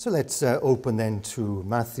So let's open then to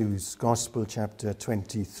Matthew's Gospel, chapter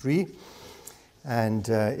 23. And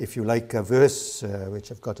if you like a verse, which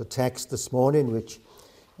I've got a text this morning, which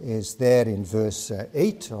is there in verse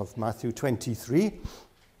 8 of Matthew 23.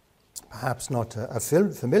 Perhaps not a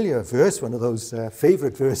familiar verse, one of those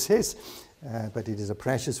favorite verses, but it is a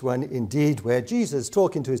precious one indeed, where Jesus,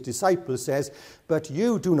 talking to his disciples, says, "But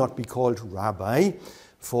you do not be called Rabbi,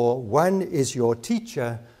 for one is your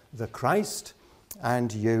teacher, the Christ,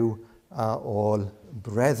 and you are all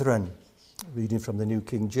brethren." Reading from the New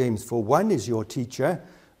King James, "For one is your teacher,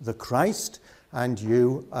 the Christ, and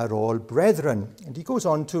you are all brethren." And he goes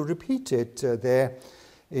on to repeat it there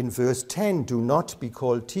in verse 10, "Do not be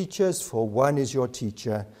called teachers, for one is your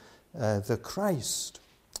teacher, the Christ."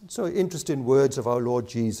 So interesting words of our Lord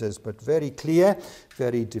Jesus, but very clear,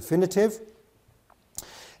 very definitive,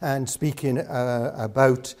 and speaking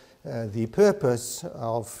about the purpose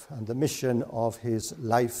of and the mission of his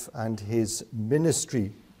life and his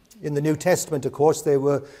ministry. In the New Testament, of course, there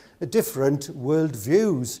were different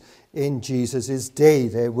worldviews in Jesus' day.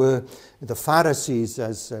 There were the Pharisees,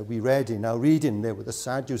 as we read in our reading. There were the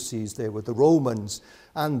Sadducees, there were the Romans,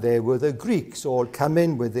 and there were the Greeks, all come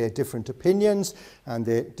in with their different opinions and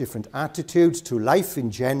their different attitudes to life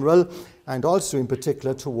in general, and also in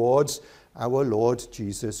particular towards our Lord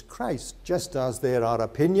Jesus Christ. Just as there are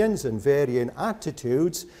opinions and varying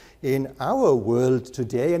attitudes in our world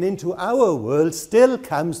today, and into our world still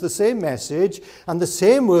comes the same message and the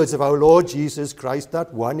same words of our Lord Jesus Christ,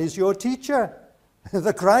 that one is your teacher,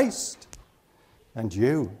 the Christ, and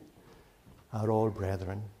you are all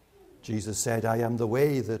brethren. Jesus said, "I am the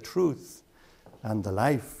way, the truth, and the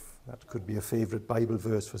life." That could be a favorite Bible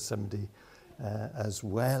verse for somebody as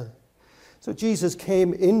well. So Jesus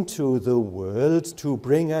came into the world to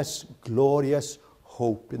bring us glorious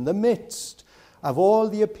hope in the midst of all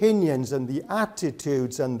the opinions and the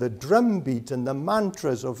attitudes and the drumbeat and the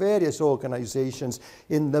mantras of various organizations.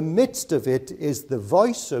 In the midst of it is the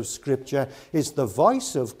voice of Scripture, is the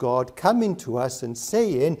voice of God coming to us and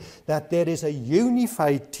saying that there is a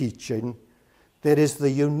unified teaching, there is the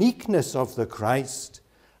uniqueness of the Christ,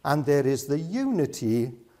 and there is the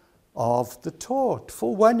unity of the taught.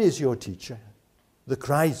 For one is your teacher, the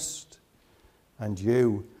Christ, and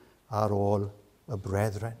you are all a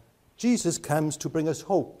brethren. Jesus comes to bring us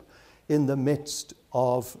hope in the midst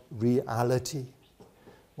of reality.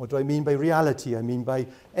 What do I mean by reality? I mean by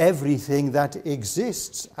everything that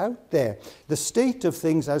exists out there, the state of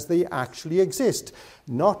things as they actually exist,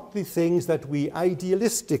 not the things that we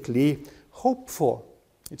idealistically hope for.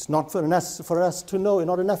 It's not enough for us to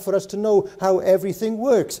know how everything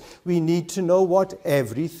works. We need to know what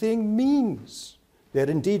everything means. There are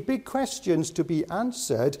indeed big questions to be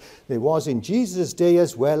answered. There was in Jesus' day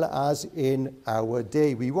as well as in our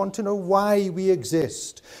day. We want to know why we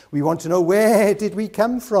exist. We want to know where did we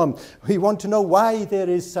come from. We want to know why there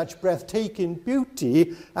is such breathtaking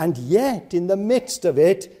beauty, and yet in the midst of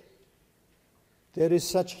it, there is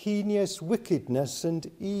such heinous wickedness and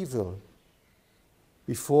evil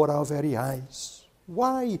before our very eyes.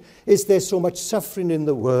 Why is there so much suffering in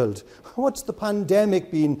the world? What's the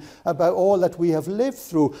pandemic been about, all that we have lived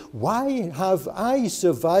through? Why have I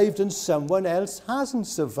survived and someone else hasn't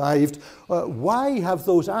survived? Why have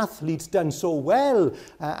those athletes done so well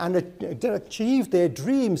and achieved their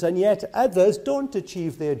dreams, and yet others don't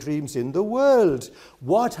achieve their dreams in the world?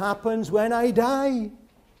 What happens when I die?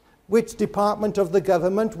 Which department of the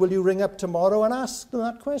government will you ring up tomorrow and ask them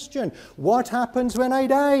that question? What happens when I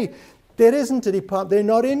die? There isn't a department. They're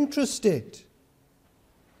not interested.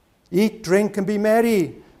 Eat, drink, and be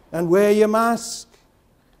merry, and wear your mask.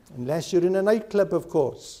 Unless you're in a nightclub, of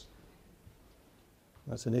course.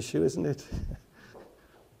 That's an issue, isn't it?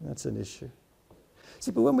 That's an issue.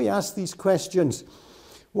 See, but when we ask these questions,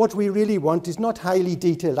 what we really want is not highly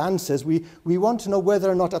detailed answers. We want to know whether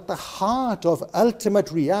or not at the heart of ultimate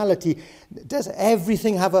reality, does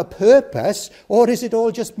everything have a purpose, or is it all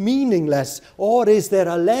just meaningless? Or is there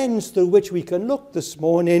a lens through which we can look this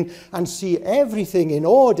morning and see everything in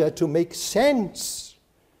order to make sense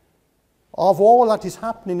of all that is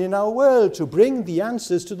happening in our world, to bring the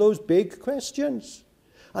answers to those big questions?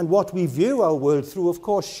 And what we view our world through, of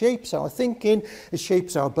course, shapes our thinking, it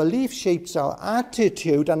shapes our belief, shapes our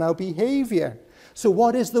attitude and our behavior. So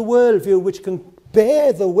what is the worldview which can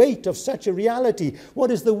bear the weight of such a reality?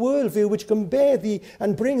 What is the worldview which can bear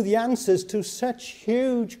and bring the answers to such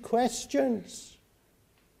huge questions?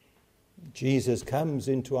 Jesus comes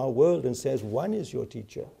into our world and says, one is your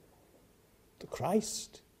teacher, the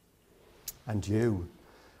Christ, and you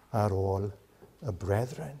are all a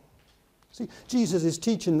brethren. See, Jesus is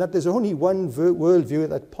teaching that there's only one worldview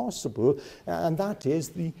that's possible, and that is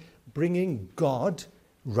the bringing God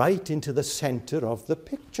right into the center of the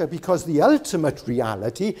picture, because the ultimate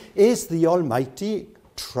reality is the Almighty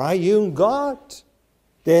triune God.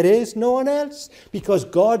 There is no one else, because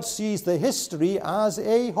God sees the history as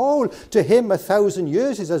a whole. To him, 1,000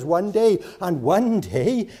 years is as one day, and one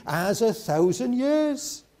day as 1,000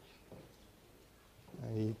 years.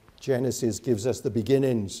 Genesis gives us the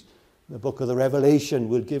beginnings. The book of the Revelation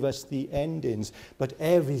will give us the endings. But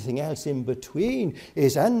everything else in between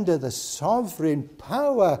is under the sovereign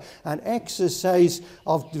power and exercise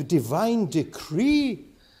of the divine decree.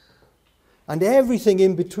 And everything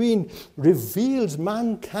in between reveals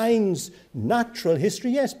mankind's natural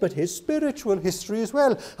history, yes, but his spiritual history as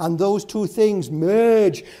well. And those two things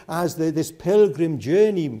merge as this pilgrim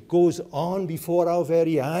journey goes on before our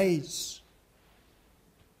very eyes.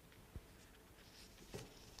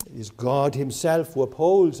 It is God himself who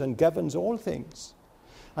upholds and governs all things.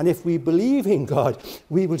 And if we believe in God,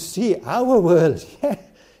 we will see our world.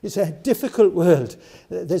 It's a difficult world.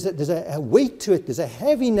 There's a weight to it. There's a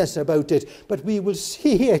heaviness about it. But we will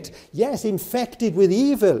see it, yes, infected with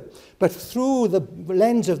evil. But through the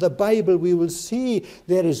lens of the Bible, we will see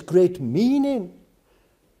there is great meaning.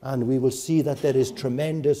 And we will see that there is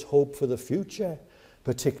tremendous hope for the future,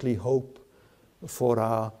 particularly hope for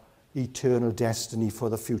our eternal destiny, for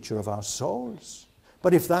the future of our souls.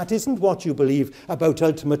 But if that isn't what you believe about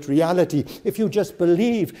ultimate reality, if you just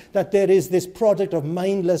believe that there is this product of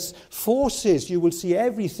mindless forces, you will see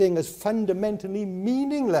everything as fundamentally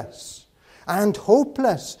meaningless and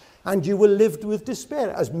hopeless, and you will live with despair,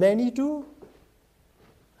 as many do.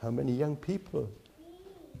 How many young people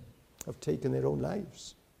have taken their own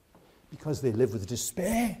lives because they live with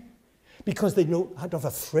despair? Because they don't have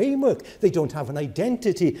a framework, they don't have an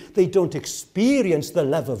identity, they don't experience the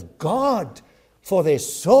love of God for their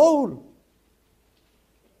soul.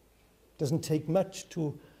 It doesn't take much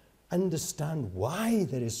to understand why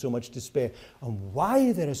there is so much despair and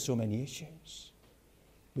why there are so many issues.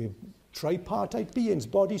 We're tripartite beings,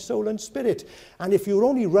 body, soul, and spirit. And if you're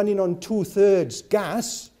only running on 2/3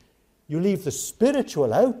 gas, you leave the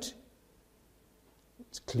spiritual out,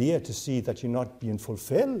 it's clear to see that you're not being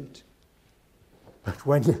fulfilled. But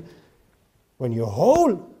when you're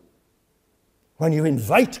whole, when you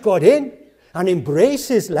invite God in and embrace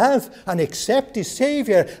his love and accept his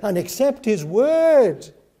Savior and accept his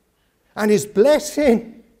word and his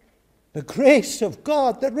blessing, the grace of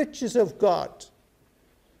God, the riches of God,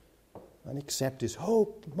 and accept his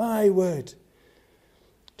hope, my word.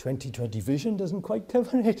 2020 vision doesn't quite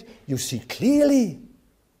cover it. You see clearly.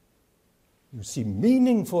 You see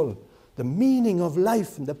meaningful. The meaning of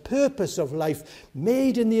life and the purpose of life,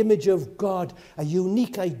 made in the image of God, a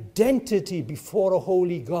unique identity before a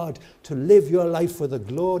holy God, to live your life for the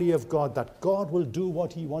glory of God, that God will do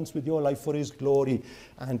what he wants with your life for his glory.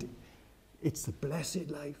 And it's the blessed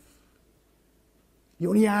life. He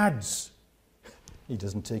only adds. He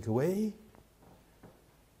doesn't take away.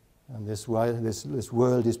 And this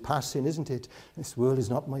world is passing, isn't it? This world is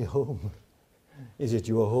not my home. Is it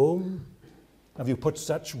your home? Have you put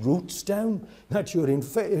such roots down that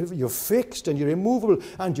you're fixed and you're immovable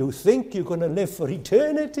and you think you're going to live for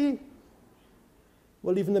eternity?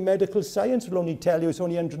 Well, even the medical science will only tell you it's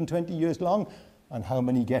only 120 years long. And how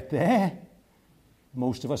many get there?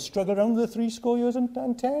 Most of us struggle around the 70 years and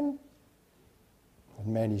 10. And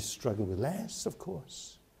many struggle with less, of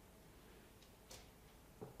course.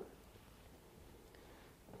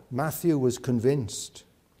 Matthew was convinced.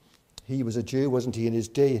 He was a Jew, wasn't he, in his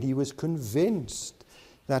day? And he was convinced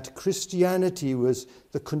that Christianity was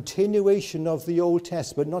the continuation of the Old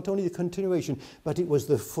Testament. Not only the continuation, but it was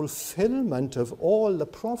the fulfillment of all the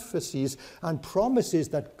prophecies and promises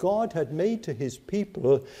that God had made to his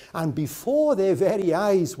people. And before their very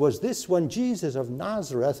eyes was this one, Jesus of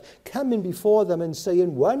Nazareth, coming before them and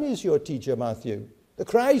saying, "One is your teacher, Matthew, the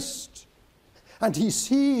Christ." And he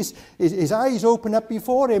sees, his eyes open up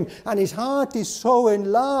before him, and his heart is so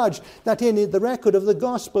enlarged that in the record of the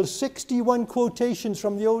Gospel, 61 quotations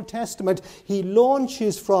from the Old Testament, he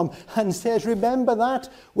launches from and says, remember that?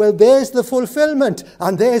 Well, there's the fulfillment,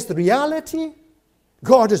 and there's the reality.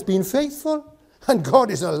 God has been faithful, and God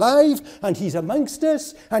is alive, and he's amongst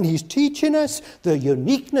us, and he's teaching us the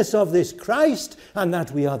uniqueness of this Christ, and that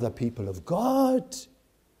we are the people of God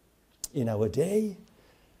in our day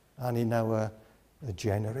and in our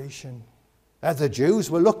generation. The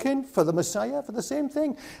Jews were looking for the Messiah, for the same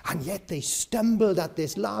thing, and yet they stumbled at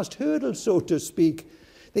this last hurdle, so to speak.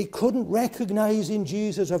 They couldn't recognize in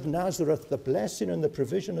Jesus of Nazareth the blessing and the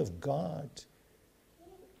provision of God.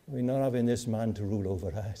 We're not having this man to rule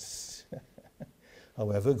over us.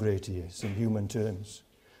 however great he is in human terms.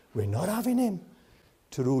 We're not having him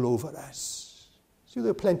to rule over us. So there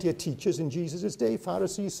were plenty of teachers in Jesus' day,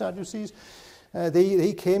 Pharisees, Sadducees.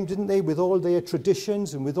 They came, didn't they, with all their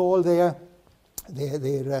traditions and with all their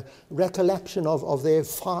recollection of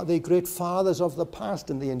their great fathers of the past,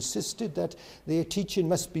 and they insisted that their teaching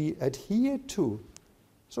must be adhered to.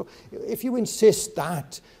 So if you insist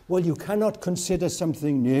that, well, you cannot consider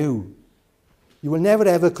something new. You will never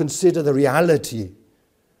ever consider the reality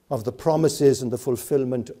of the promises and the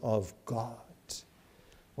fulfillment of God.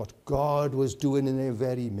 What God was doing in their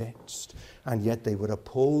very midst. And yet they were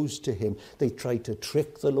opposed to him. They tried to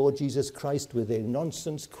trick the Lord Jesus Christ with their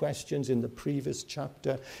nonsense questions in the previous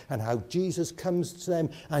chapter, and how Jesus comes to them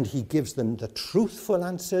and he gives them the truthful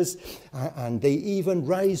answers. And they even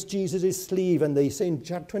raise Jesus' sleeve, and they say in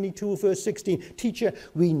chapter 22, verse 16, "Teacher,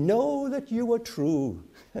 we know that you are true.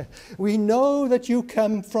 We know that you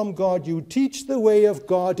come from God. You teach the way of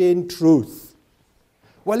God in truth."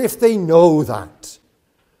 Well, if they know that,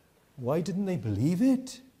 why didn't they believe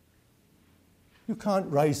it? You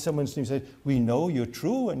can't raise someone's name and say, "We know you're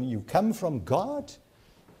true and you come from God,"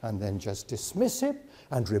 and then just dismiss him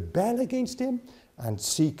and rebel against him and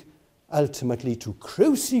seek ultimately to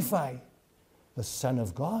crucify the Son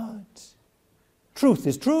of God. Truth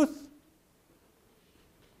is truth.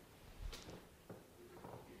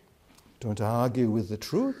 Don't argue with the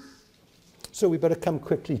truth. So we better come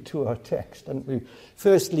quickly to our text. And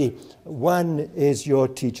firstly, one is your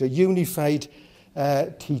teacher, unified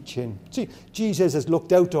teaching. See, Jesus has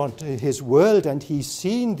looked out onto his world, and he's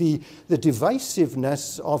seen the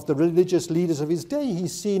divisiveness of the religious leaders of his day.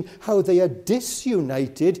 He's seen how they are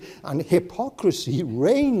disunited, and hypocrisy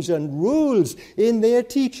reigns and rules in their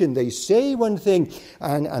teaching. They say one thing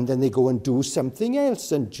and then they go and do something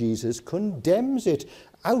else, and Jesus condemns it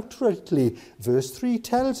outrightly. Verse 3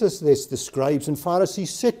 tells us this: the scribes and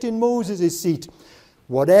Pharisees sit in Moses' seat.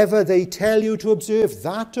 Whatever they tell you to observe,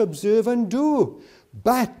 that observe and do.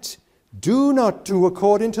 But do not do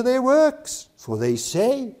according to their works, for they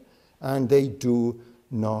say and they do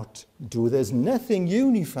not do. There's nothing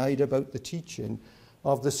unified about the teaching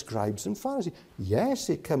of the scribes and Pharisees. Yes,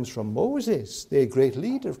 it comes from Moses, their great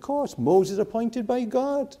leader, of course. Moses appointed by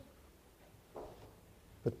God.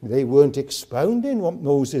 But they weren't expounding what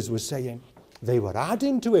Moses was saying. They were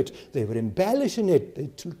adding to it. They were embellishing it. They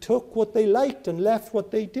took what they liked and left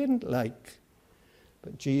what they didn't like.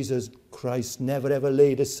 But Jesus Christ never ever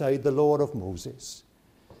laid aside the law of Moses.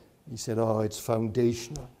 He said, it's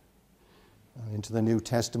foundational. Into the New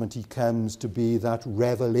Testament, he comes to be that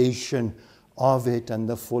revelation of it and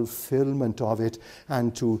the fulfillment of it,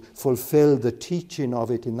 and to fulfill the teaching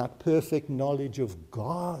of it in that perfect knowledge of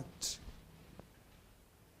God.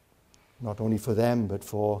 Not only for them, but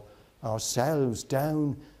for ourselves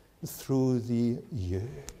down through the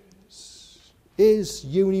years. Is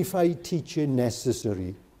unified teaching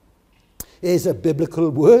necessary? Is a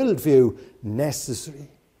biblical worldview necessary?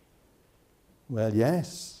 Well,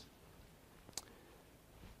 yes.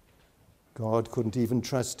 God couldn't even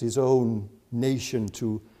trust his own nation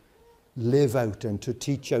to live out and to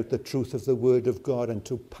teach out the truth of the Word of God and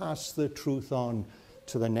to pass the truth on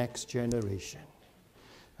to the next generation.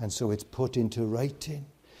 And so it's put into writing.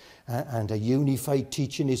 And a unified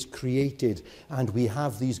teaching is created, and we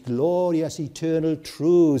have these glorious eternal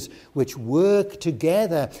truths which work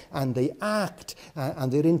together, and they act,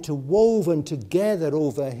 and they're interwoven together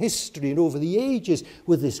over history and over the ages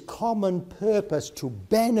with this common purpose to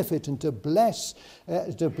benefit and to bless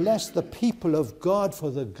the people of God for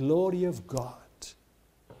the glory of God,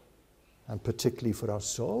 and particularly for our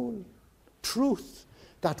soul. Truth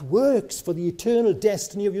that works for the eternal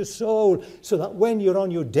destiny of your soul, so that when you're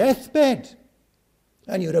on your deathbed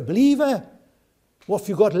and you're a believer, what have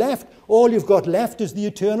you got left? All you've got left is the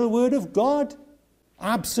eternal Word of God,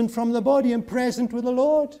 absent from the body and present with the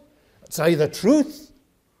Lord. It's either truth,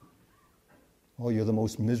 or you're the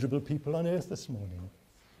most miserable people on earth this morning.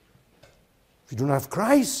 If you don't have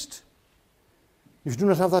Christ, if you do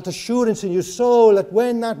not have that assurance in your soul that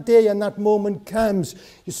when that day and that moment comes,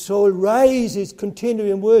 your soul rises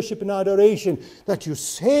continually in worship and adoration, that your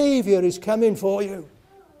Saviour is coming for you,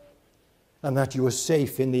 and that you are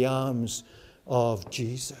safe in the arms of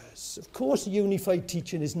Jesus. Of course, unified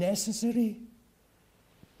teaching is necessary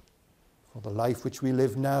for the life which we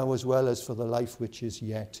live now, as well as for the life which is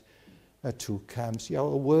yet to come. See,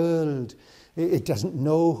 our world, it doesn't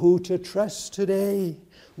know who to trust today.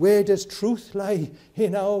 Where does truth lie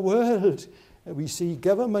in our world? We see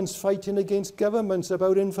governments fighting against governments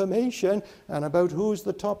about information and about who's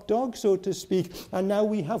the top dog, so to speak. And now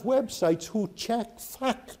we have websites who check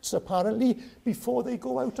facts, apparently, before they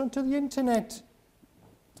go out onto the internet.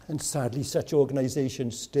 And sadly, such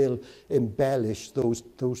organizations still embellish those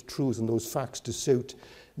truths and those facts to suit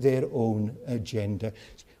their own agenda.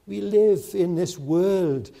 We live in this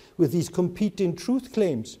world with these competing truth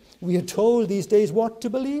claims. We are told these days what to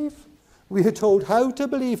believe. We are told how to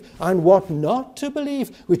believe and what not to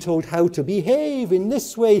believe. We're told how to behave in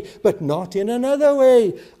this way, but not in another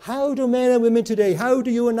way. How do men and women today, how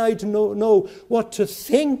do you and I know what to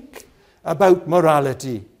think about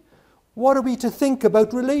morality? What are we to think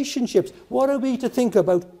about relationships? What are we to think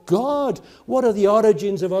about God? What are the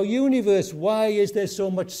origins of our universe? Why is there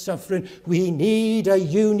so much suffering? We need a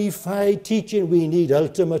unified teaching. We need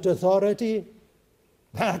ultimate authority,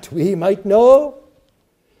 that we might know,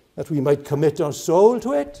 that we might commit our soul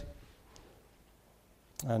to it,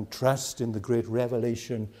 and trust in the great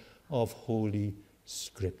revelation of Holy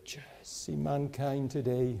Scripture. See, mankind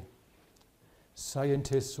today,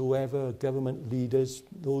 scientists, whoever, government leaders,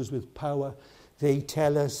 those with power, they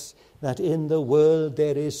tell us that in the world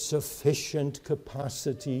there is sufficient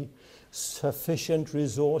capacity, sufficient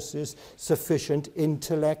resources, sufficient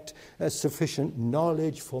intellect, sufficient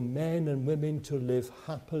knowledge for men and women to live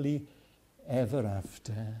happily ever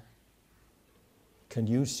after. Can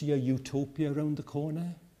you see a utopia around the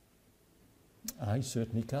corner? I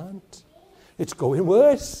certainly can't. It's going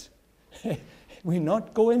worse. We're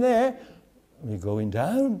not going there. We're going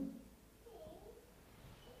down.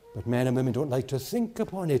 But men and women don't like to think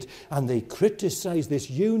upon it, and they criticize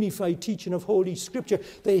this unified teaching of Holy Scripture.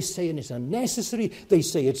 They say it's unnecessary. They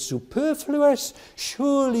say it's superfluous.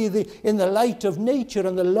 Surely in the light of nature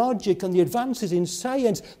and the logic and the advances in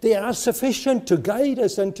science, they are sufficient to guide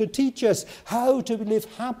us and to teach us how to live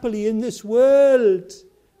happily in this world.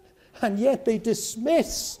 And yet they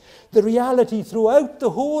dismiss the reality throughout the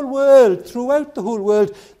whole world,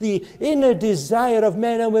 the inner desire of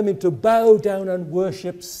men and women to bow down and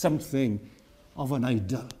worship something of an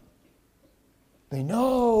idol. They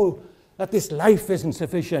know that this life isn't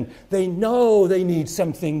sufficient. They know they need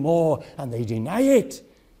something more, and they deny it.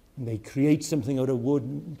 And they create something out of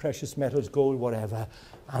wood, precious metals, gold, whatever,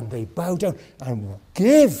 and they bow down and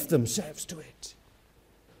give themselves to it.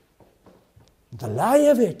 The lie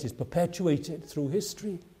of it is perpetuated through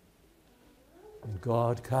history. And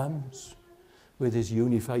God comes with his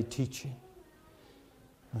unified teaching.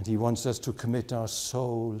 And he wants us to commit our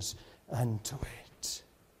souls unto it.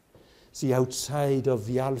 See, outside of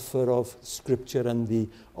the Alpha of Scripture and the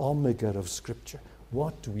Omega of Scripture,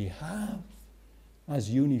 what do we have as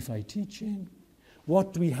unified teaching?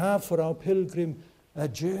 What do we have for our pilgrim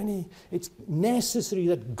journey? It's necessary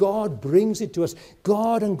that God brings it to us.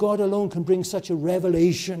 God and God alone can bring such a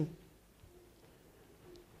revelation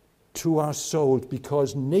to our soul,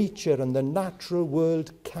 because nature and the natural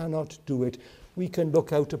world cannot do it. We can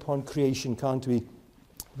look out upon creation, can't we?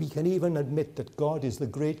 We can even admit that God is the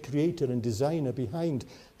great creator and designer behind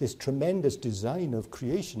this tremendous design of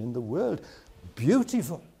creation in the world.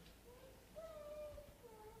 Beautiful.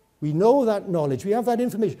 We know that knowledge. We have that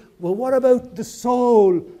information. Well, what about the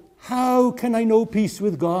soul? How can I know peace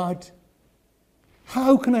with God?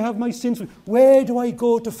 How can I have my sins? Where do I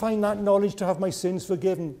go to find that knowledge to have my sins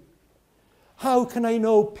forgiven? How can I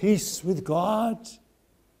know peace with God?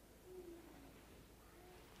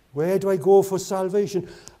 Where do I go for salvation?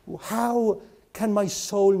 How can my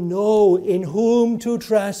soul know in whom to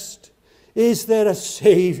trust? Is there a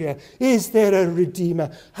Savior? Is there a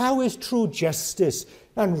Redeemer? How is true justice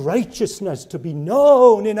and righteousness to be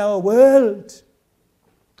known in our world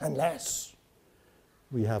unless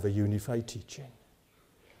we have a unified teaching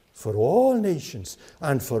for all nations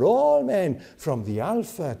and for all men, from the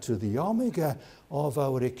Alpha to the Omega of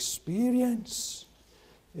our experience?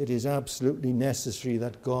 It is absolutely necessary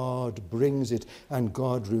that God brings it, and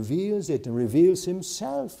God reveals it and reveals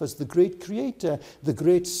himself as the great creator, the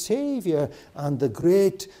great Savior, and the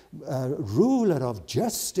great ruler of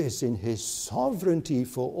justice in his sovereignty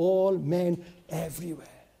for all men everywhere.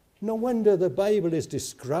 No wonder the Bible is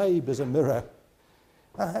described as a mirror.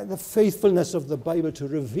 The faithfulness of the Bible to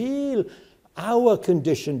reveal our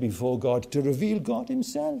condition before God, to reveal God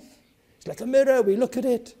himself. It's like a mirror. We look at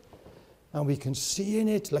it, and we can see in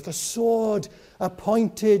it, like a sword, a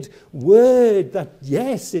pointed word that,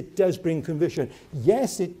 yes, it does bring conviction.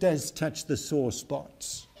 Yes, it does touch the sore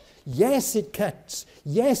spots. Yes, it cuts.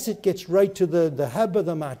 Yes, it gets right to the hub of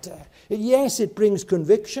the matter. Yes, it brings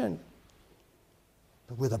conviction,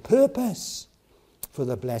 but with a purpose, for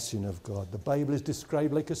the blessing of God. The Bible is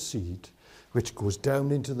described like a seed which goes down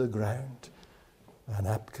into the ground, and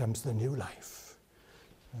up comes the new life.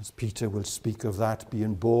 As Peter will speak of that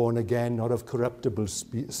being born again, not of corruptible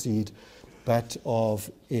seed, but of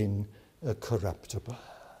incorruptible.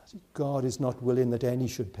 God is not willing that any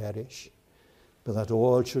should perish, but that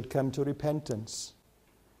all should come to repentance.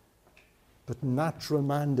 But natural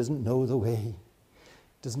man doesn't know the way,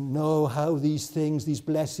 doesn't know how these things, these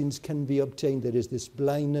blessings can be obtained. There is this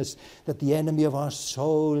blindness that the enemy of our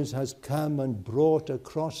souls has come and brought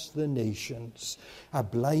across the nations, a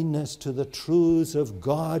blindness to the truths of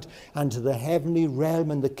God and to the heavenly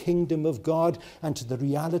realm and the kingdom of God and to the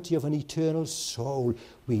reality of an eternal soul.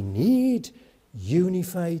 We need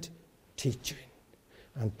unified teaching.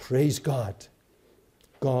 And praise God,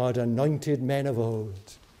 God anointed men of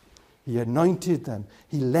old. He anointed them,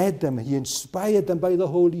 he led them, he inspired them by the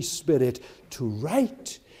Holy Spirit to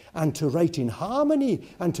write, and to write in harmony,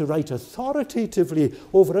 and to write authoritatively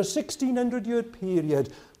over a 1600-year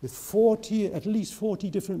period with at least 40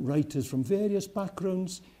 different writers from various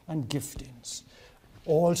backgrounds and giftings,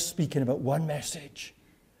 all speaking about one message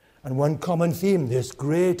and one common theme: this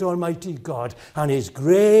great almighty God and his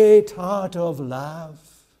great heart of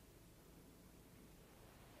love.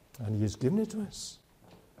 And he has given it to us.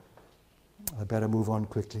 I better move on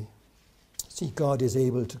quickly. See, God is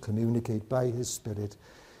able to communicate by his Spirit.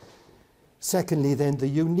 Secondly, then, the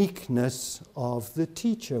uniqueness of the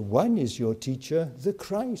teacher. One is your teacher, the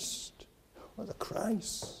Christ. Or the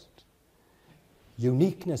Christ.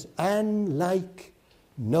 Uniqueness, unlike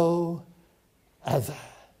no other.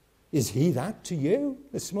 Is he that to you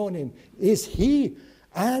this morning? Is he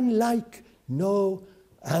unlike no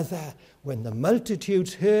other? When the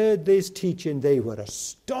multitudes heard this teaching, they were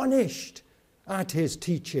astonished at his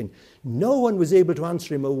teaching. No one was able to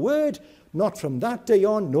answer him a word, not from that day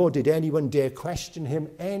on, nor did anyone dare question him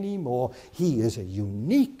anymore. He is a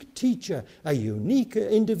unique teacher, a unique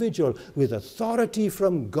individual with authority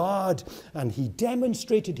from God, and he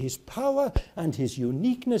demonstrated his power and his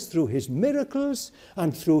uniqueness through his miracles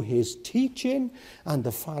and through his teaching, and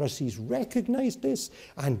the Pharisees recognized this,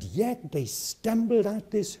 and yet they stumbled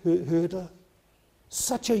at this hurdle.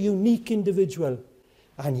 Such a unique individual,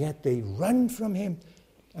 and yet they run from him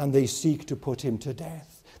and they seek to put him to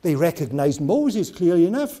death. They recognize Moses clearly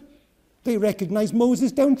enough. They recognize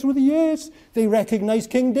Moses down through the years. They recognize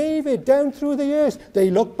King David down through the years.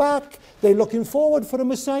 They look back. They're looking forward for a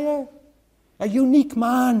Messiah, a unique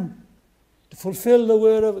man to fulfill the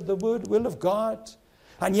will of God.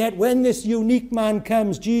 And yet when this unique man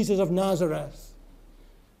comes, Jesus of Nazareth,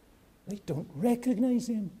 they don't recognize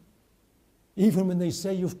him. Even when they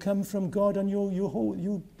say you've come from God and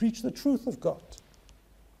you preach the truth of God.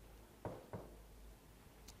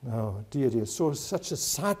 Oh, dear, such a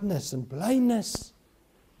sadness and blindness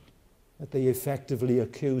that they effectively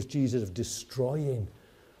accuse Jesus of destroying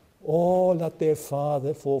all that their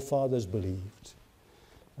forefathers believed.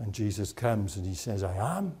 And Jesus comes and he says, I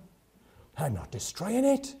am. I'm not destroying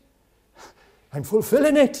it. I'm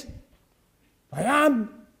fulfilling it. I am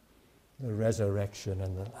the resurrection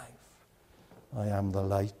and the life. I am the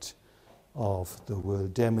light of the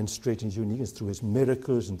world, demonstrating his uniqueness through his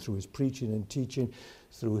miracles and through his preaching and teaching,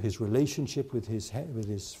 through his relationship with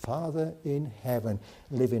his Father in heaven,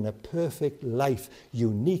 living a perfect life,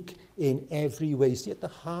 unique in every way. See, at the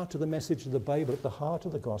heart of the message of the Bible, at the heart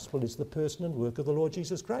of the gospel, is the person and work of the Lord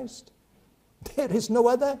Jesus Christ. There is no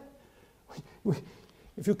other.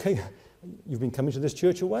 If you've been coming to this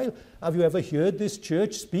church a while, have you ever heard this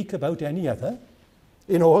church speak about any other?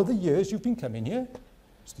 In all the years you've been coming here,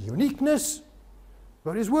 it's the uniqueness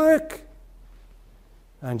about his work.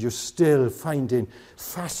 And you're still finding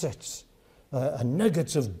facets and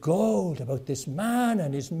nuggets of gold about this man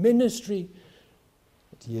and his ministry.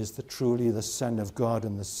 That he is truly the Son of God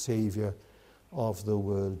and the Saviour of the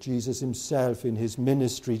world. Jesus himself in his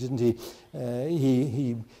ministry, didn't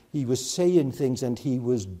he? He was saying things and he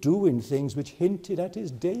was doing things which hinted at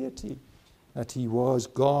his deity. That he was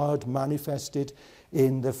God manifested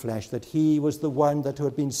in the flesh, that he was the one that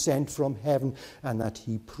had been sent from heaven, and that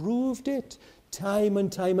he proved it time and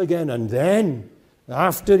time again. And then,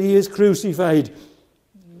 after he is crucified,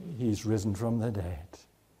 he's risen from the dead.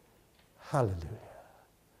 Hallelujah.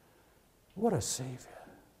 What a Saviour.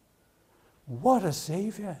 What a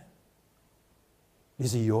Saviour.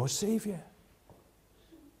 Is he your Saviour?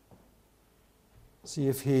 See,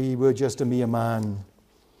 if he were just a mere man,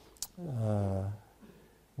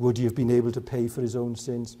 would he have been able to pay for his own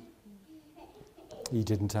sins? He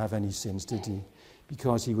didn't have any sins, did he?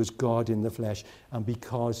 Because he was God in the flesh, and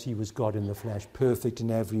because he was God in the flesh, perfect in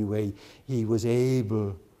every way, he was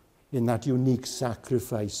able, in that unique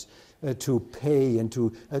sacrifice, to pay and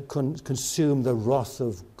to consume the wrath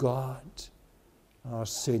of God, our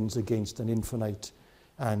sins against an infinite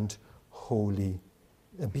and holy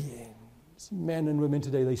being. Men and women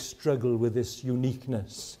today, they struggle with this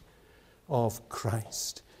uniqueness of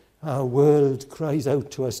Christ. Our world cries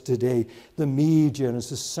out to us today. The media and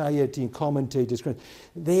society and commentators,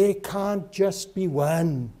 they can't just be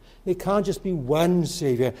one. There can't just be one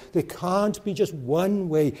Saviour. There can't be just one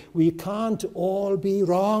way. We can't all be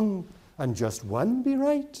wrong and just one be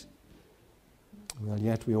right. Well,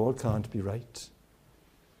 yet we all can't be right.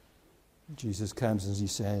 Jesus comes and he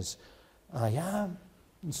says, I am.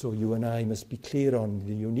 And so you and I must be clear on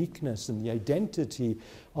the uniqueness and the identity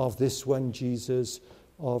of this one Jesus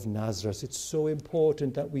of Nazareth. It's so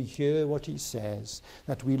important that we hear what he says,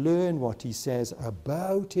 that we learn what he says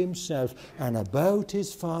about himself and about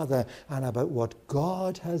his Father and about what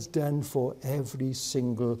God has done for every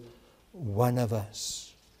single one of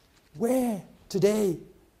us. Where today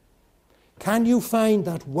can you find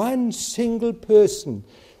that one single person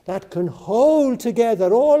that can hold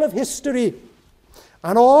together all of history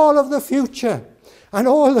and all of the future and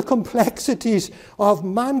all the complexities of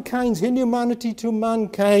mankind's inhumanity to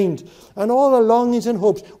mankind and all the longings and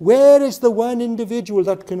hopes? Where is the one individual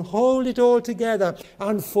that can hold it all together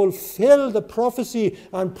and fulfill the prophecy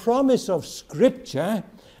and promise of Scripture,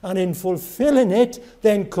 and in fulfilling it,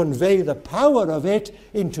 then convey the power of it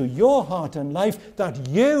into your heart and life, that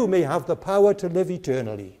you may have the power to live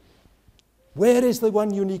eternally? Where is the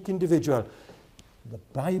one unique individual? The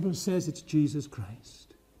Bible says it's Jesus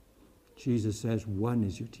Christ. Jesus says one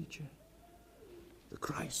is your teacher. The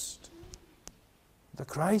Christ. The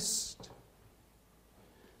Christ.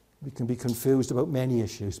 We can be confused about many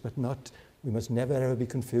issues, but we must never ever be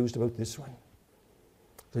confused about this one.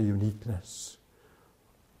 The uniqueness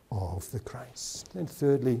of the Christ. And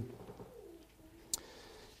thirdly,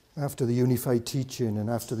 after the unified teaching and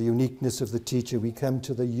after the uniqueness of the teacher, we come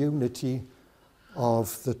to the unity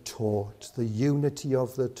of the taught. The unity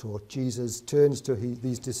of the taught. Jesus turns to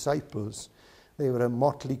these disciples. They were a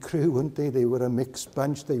motley crew, weren't they? They were a mixed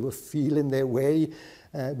bunch. They were feeling their way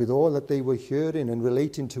with all that they were hearing and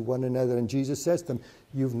relating to one another. And Jesus says to them,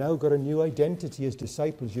 you've now got a new identity as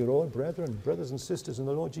disciples. You're all brethren, brothers and sisters in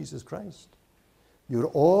the Lord Jesus Christ. You're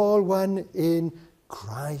all one in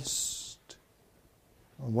Christ.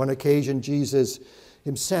 On one occasion, Jesus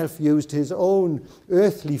himself used his own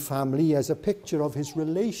earthly family as a picture of his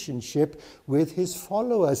relationship with his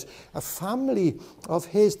followers, a family of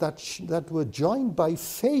his that were joined by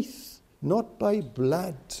faith, not by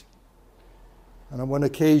blood. And on one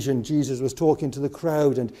occasion, Jesus was talking to the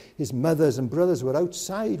crowd, and his mothers and brothers were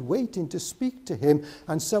outside waiting to speak to him.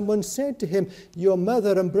 And someone said to him, your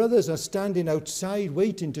mother and brothers are standing outside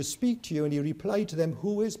waiting to speak to you. And he replied to them,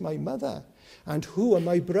 who is my mother? And who are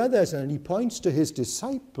my brothers? And he points to his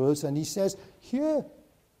disciples and he says, here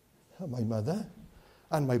are my mother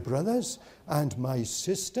and my brothers and my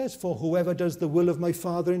sisters. For whoever does the will of my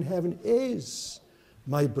Father in heaven is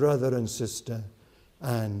my brother and sister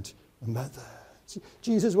and mother.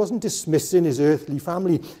 Jesus wasn't dismissing his earthly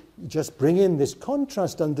family, just bringing this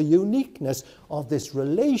contrast and the uniqueness of this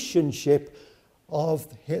relationship of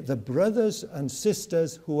the brothers and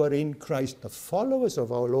sisters who are in Christ, the followers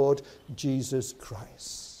of our Lord Jesus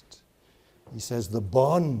Christ. He says, the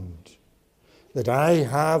bond that I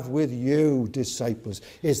have with you, disciples,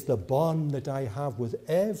 is the bond that I have with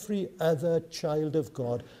every other child of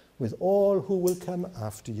God, with all who will come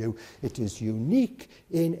after you. It is unique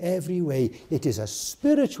in every way. It is a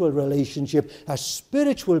spiritual relationship, a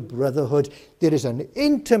spiritual brotherhood. There is an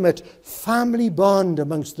intimate family bond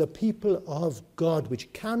amongst the people of God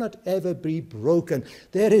which cannot ever be broken.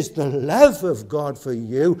 There is the love of God for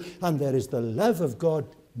you, and there is the love of God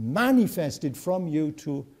manifested from you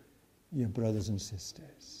to your brothers and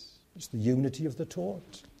sisters. It's the unity of the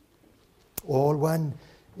taught. All one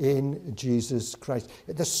in Jesus Christ.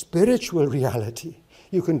 The spiritual reality.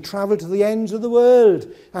 You can travel to the ends of the world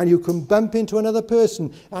and you can bump into another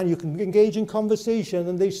person and you can engage in conversation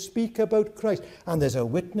and they speak about Christ. And there's a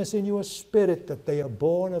witness in your spirit that they are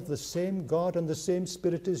born of the same God and the same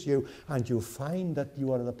Spirit as you. And you find that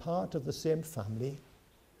you are a part of the same family.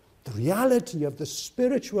 The reality of the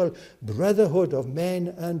spiritual brotherhood of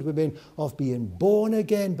men and women, of being born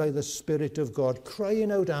again by the Spirit of God,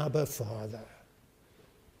 crying out, Abba, Father.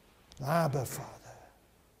 Abba, Father.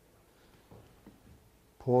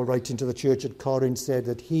 Paul, writing to the church at Corinth, said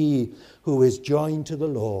that he who is joined to the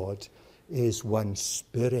Lord is one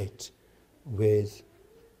spirit with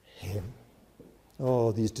him.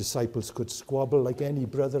 Oh, these disciples could squabble like any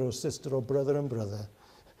brother or sister or brother and brother.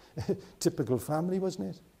 Typical family,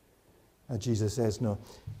 wasn't it? And Jesus says, no,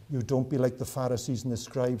 you don't be like the Pharisees and the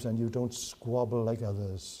scribes, and you don't squabble like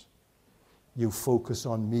others. You focus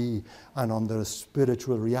on me and on the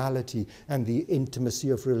spiritual reality and the intimacy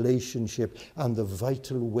of relationship and the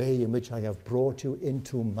vital way in which I have brought you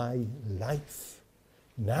into my life.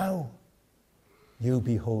 Now you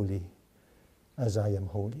be holy as I am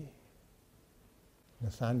holy.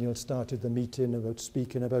 Nathaniel started the meeting about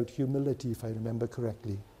speaking about humility, if I remember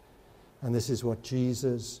correctly. And this is what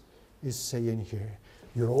Jesus is saying here.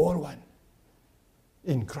 You're all one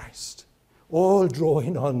in Christ. All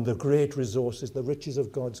drawing on the great resources, the riches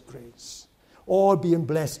of God's grace. All being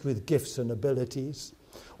blessed with gifts and abilities.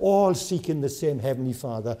 All seeking the same Heavenly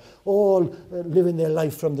Father. All living their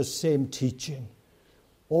life from the same teaching.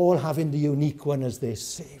 All having the unique one as their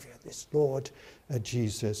Saviour, this Lord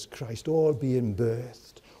Jesus Christ. All being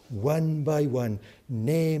birthed, one by one,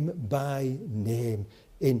 name by name,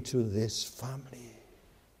 into this family.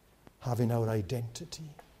 Having our identity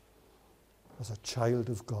as a child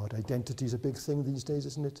of God. Identity is a big thing these days,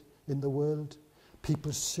 isn't it, in the world?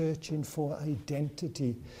 People searching for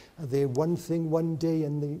identity. They're one thing one day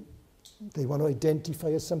and they want to identify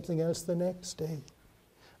as something else the next day.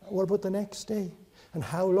 What about the next day? And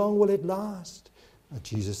how long will it last? And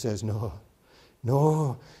Jesus says,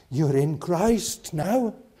 no, you're in Christ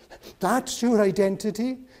now. That's your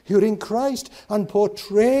identity. You're in Christ, and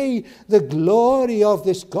portray the glory of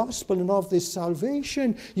this gospel and of this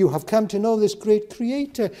salvation. You have come to know this great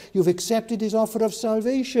Creator. You've accepted his offer of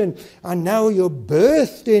salvation, and now you're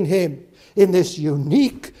birthed in him, in this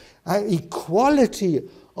unique equality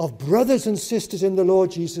of brothers and sisters in the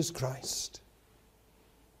Lord Jesus Christ.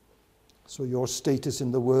 So your status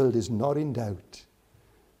in the world is not in doubt.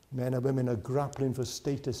 Men and women are grappling for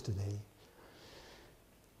status today.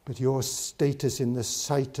 But your status in the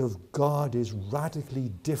sight of God is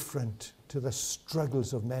radically different to the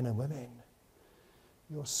struggles of men and women.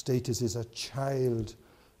 Your status is a child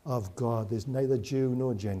of God. There's neither Jew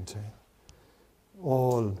nor Gentile.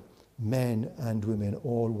 All men and women,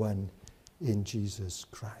 all one in Jesus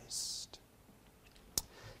Christ.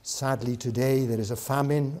 Sadly today there is a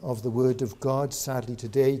famine of the Word of God. Sadly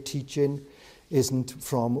today teaching isn't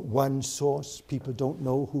from one source. People don't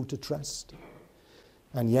know who to trust.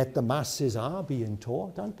 And yet the masses are being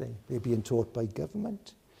taught, aren't they? They're being taught by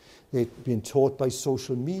government. They're being taught by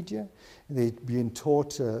social media. They're being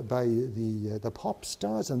taught by the pop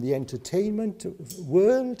stars and the entertainment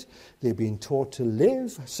world. They're being taught to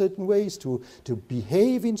live certain ways, to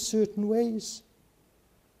behave in certain ways.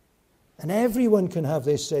 And everyone can have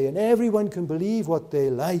their say, and everyone can believe what they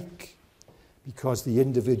like, because the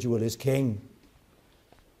individual is king.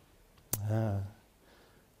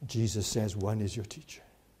 Jesus says, one is your teacher,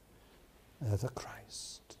 the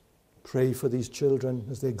Christ. Pray for these children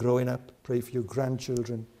as they're growing up. Pray for your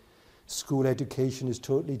grandchildren. School education is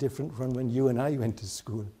totally different from when you and I went to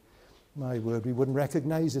school. My word, we wouldn't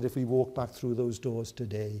recognize it if we walked back through those doors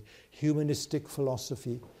today. Humanistic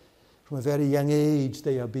philosophy. From a very young age,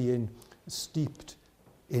 they are being steeped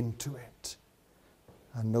into it.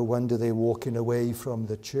 And no wonder they're walking away from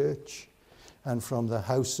the church and from the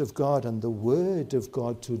house of God and the Word of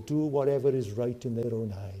God to do whatever is right in their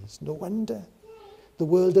own eyes. No wonder. The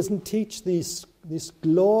world doesn't teach this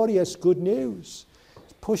glorious good news.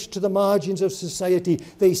 It's pushed to the margins of society.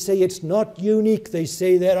 They say it's not unique. They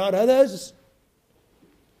say there are others.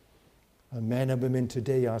 And men and women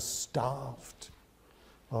today are starved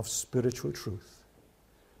of spiritual truth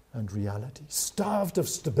and reality. Starved of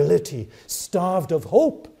stability. Starved of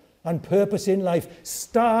hope and purpose in life,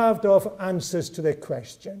 starved of answers to their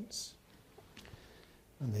questions.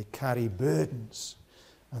 And they carry burdens,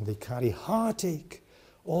 and they carry heartache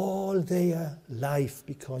all their life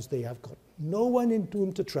because they have got no one in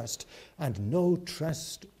whom to trust and no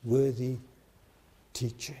trustworthy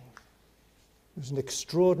teaching. There was an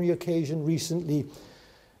extraordinary occasion recently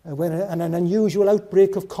when an unusual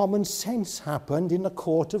outbreak of common sense happened in a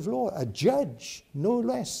court of law. A judge, no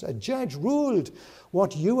less, a judge ruled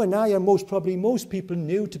what you and I and most people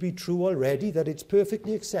knew to be true already, that it's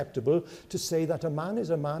perfectly acceptable to say that a man is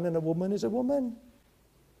a man and a woman is a woman.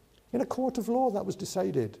 In a court of law, that was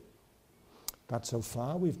decided. That's how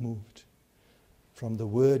far we've moved from the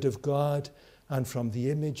Word of God and from the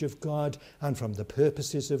image of God and from the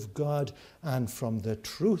purposes of God and from the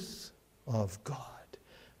truth of God.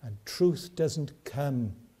 And truth doesn't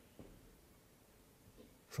come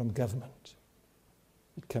from government.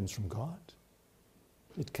 It comes from God.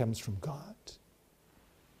 It comes from God.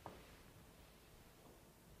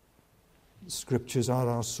 The Scriptures are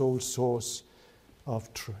our sole source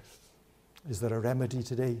of truth. Is there a remedy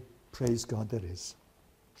today? Praise God, there is.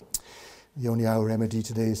 The only our remedy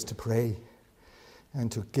today is to pray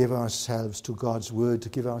and to give ourselves to God's Word, to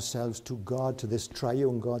give ourselves to God, to this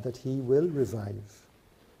triune God, that He will revive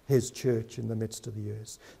His church in the midst of the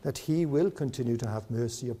earth, that He will continue to have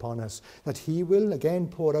mercy upon us, that He will again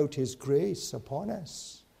pour out His grace upon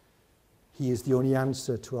us. He is the only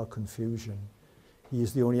answer to our confusion. He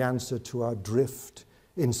is the only answer to our drift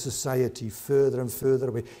in society further and further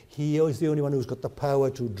away. He is the only one who's got the power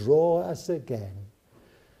to draw us again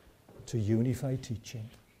to unified teaching,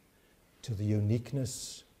 to the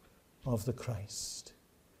uniqueness of the Christ,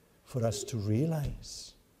 for us to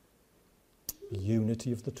realize the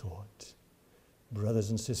unity of the taught, brothers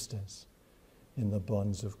and sisters, in the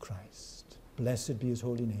bonds of Christ. Blessed be his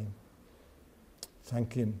holy name.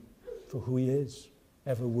 Thank him for who he is.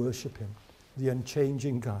 Ever worship him, the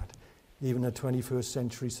unchanging God, even in a 21st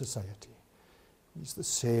century society. He's the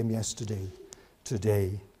same yesterday,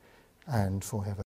 today, and forever.